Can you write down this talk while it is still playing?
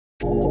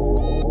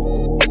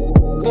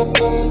Hello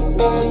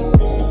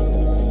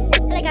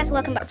guys,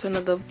 welcome back to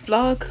another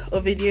vlog or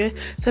video.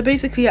 So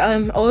basically I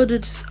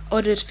ordered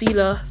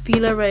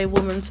Fila Ray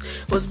Woman's.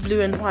 Was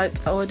blue and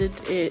white. I ordered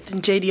it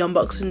in JD on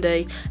Boxing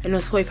Day and it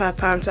was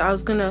 £45. So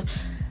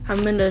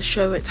I'm gonna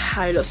show it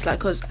how it looks like,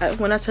 because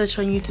when I searched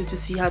on YouTube to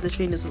see how the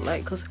trainers look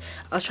like, because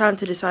I was trying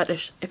to decide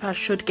if I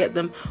should get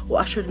them or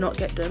I should not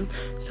get them.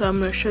 So I'm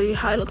gonna show you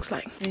how it looks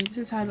like. Okay, this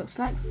is how it looks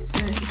like.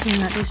 So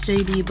looking at this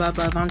JD by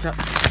Van Drop,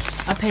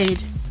 I paid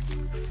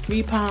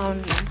 £3.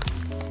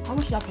 How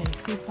much did I pay?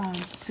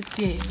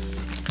 £3.68.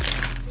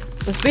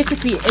 It's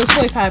basically it's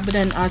 45, but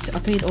then I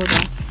paid all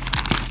that.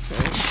 So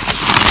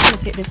I'm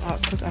gonna take this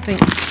out because I think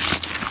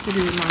it's to do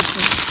with mine.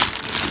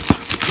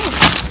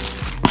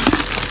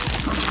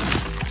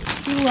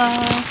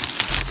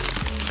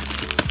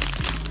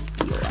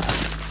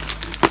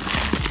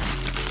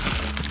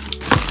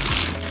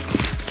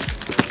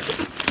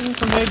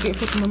 I'm very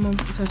grateful to my mum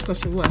to test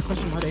question. What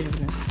question I don't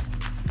even know.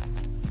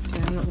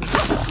 Okay, I'm not gonna.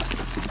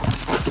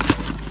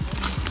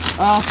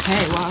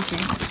 Okay, wow,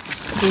 okay.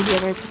 JD are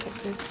very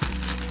protected.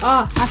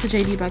 Ah, that's a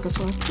JD bag as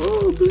well.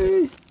 Oh,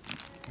 blue.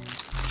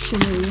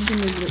 Shimmery.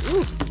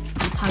 Ooh,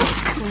 metallic.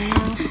 So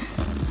now,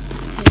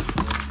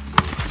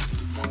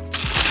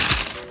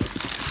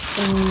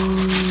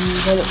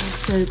 that looks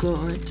so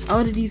good. I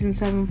ordered these in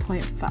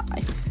 7.5.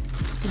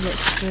 It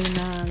looks so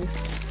nice.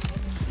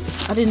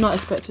 I did not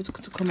expect it to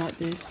come like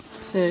this.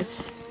 So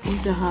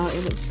these are how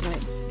it looks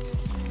like.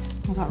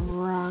 That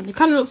round. It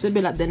kind of looks a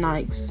bit like the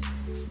Nikes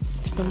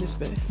from this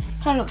bit.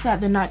 Kind of looks like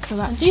the Nike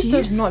Karachi. This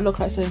does not look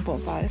like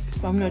 7.5,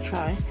 but I'm gonna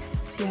try.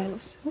 See how it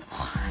looks.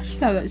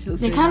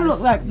 They kind of look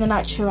like the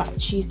Nike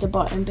Karachis, the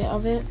bottom bit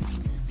of it.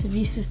 So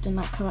this is the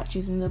Nike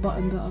Karachis and the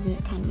bottom bit of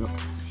it kind of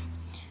looks the same.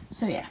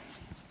 So yeah.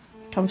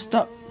 Come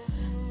stop.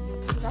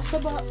 That's the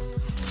box.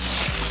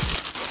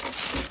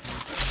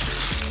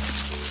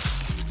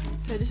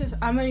 So this is,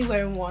 I'm only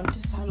wearing one.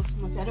 This is how it looks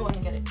on my feet. I don't want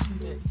to get it too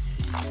big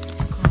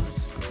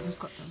because I just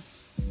got them.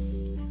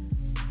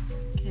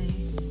 Okay.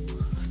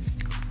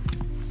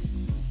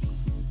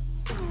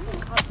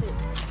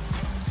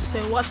 So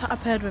what I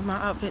paired with my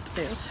outfit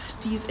is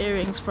these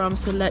earrings from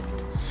Select.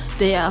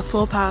 They are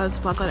 £4,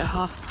 but I got it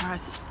half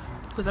price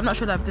because I'm not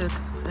sure that the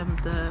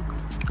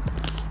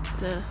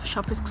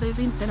shop is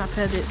closing. Then I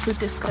paired it with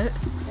this coat.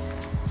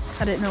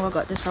 I didn't know I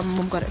got this from. My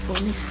mum got it for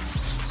me.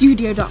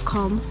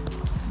 Studio.com.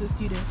 The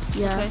studio.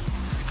 Yeah. Okay.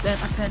 Then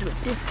I paired it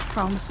with this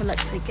from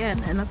Select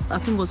again, and I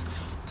think it was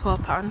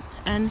 £12.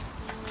 And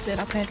then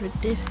I paired with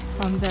this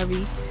from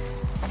Very.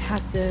 It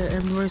has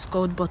the rose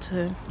gold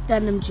bottom.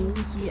 Denim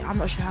jeans. Yeah, I'm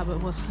not sure how it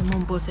was because my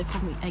mum bought it for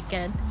me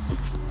again.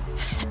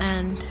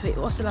 And wait,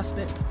 what's the last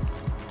bit?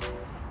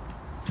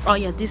 Oh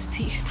yeah, this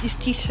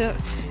t-shirt.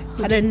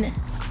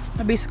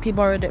 I basically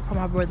borrowed it from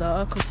my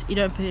brother because he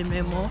don't fit him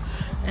no more,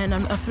 and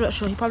I'm not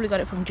sure, he probably got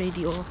it from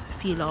JD or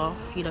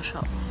Fila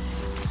shop.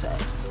 So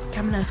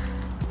now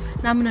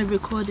I'm gonna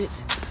record it.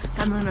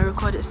 I'm gonna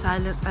record it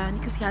silence, and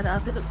you can see how the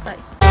outfit looks like.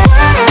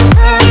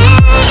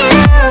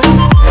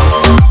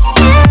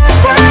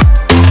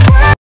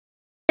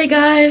 Hey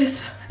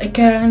guys,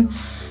 again,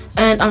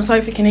 and I'm sorry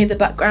if you can hear the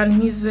background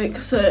music.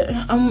 So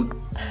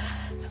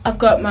I've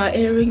got my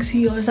earrings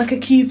here. It's like a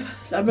cube.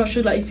 I'm not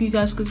sure like if you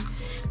guys could,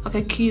 like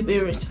a cube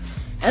earrings.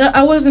 And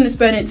I wasn't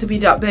expecting it to be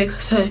that big,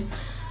 so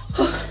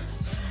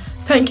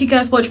thank you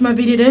guys for watching my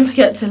video. Don't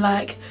forget to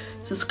like,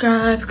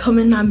 subscribe,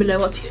 comment down below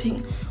what you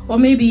think, or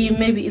maybe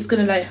it's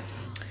gonna like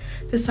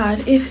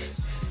decide if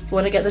you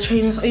want to get the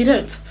trainers or you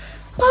don't.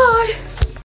 Bye.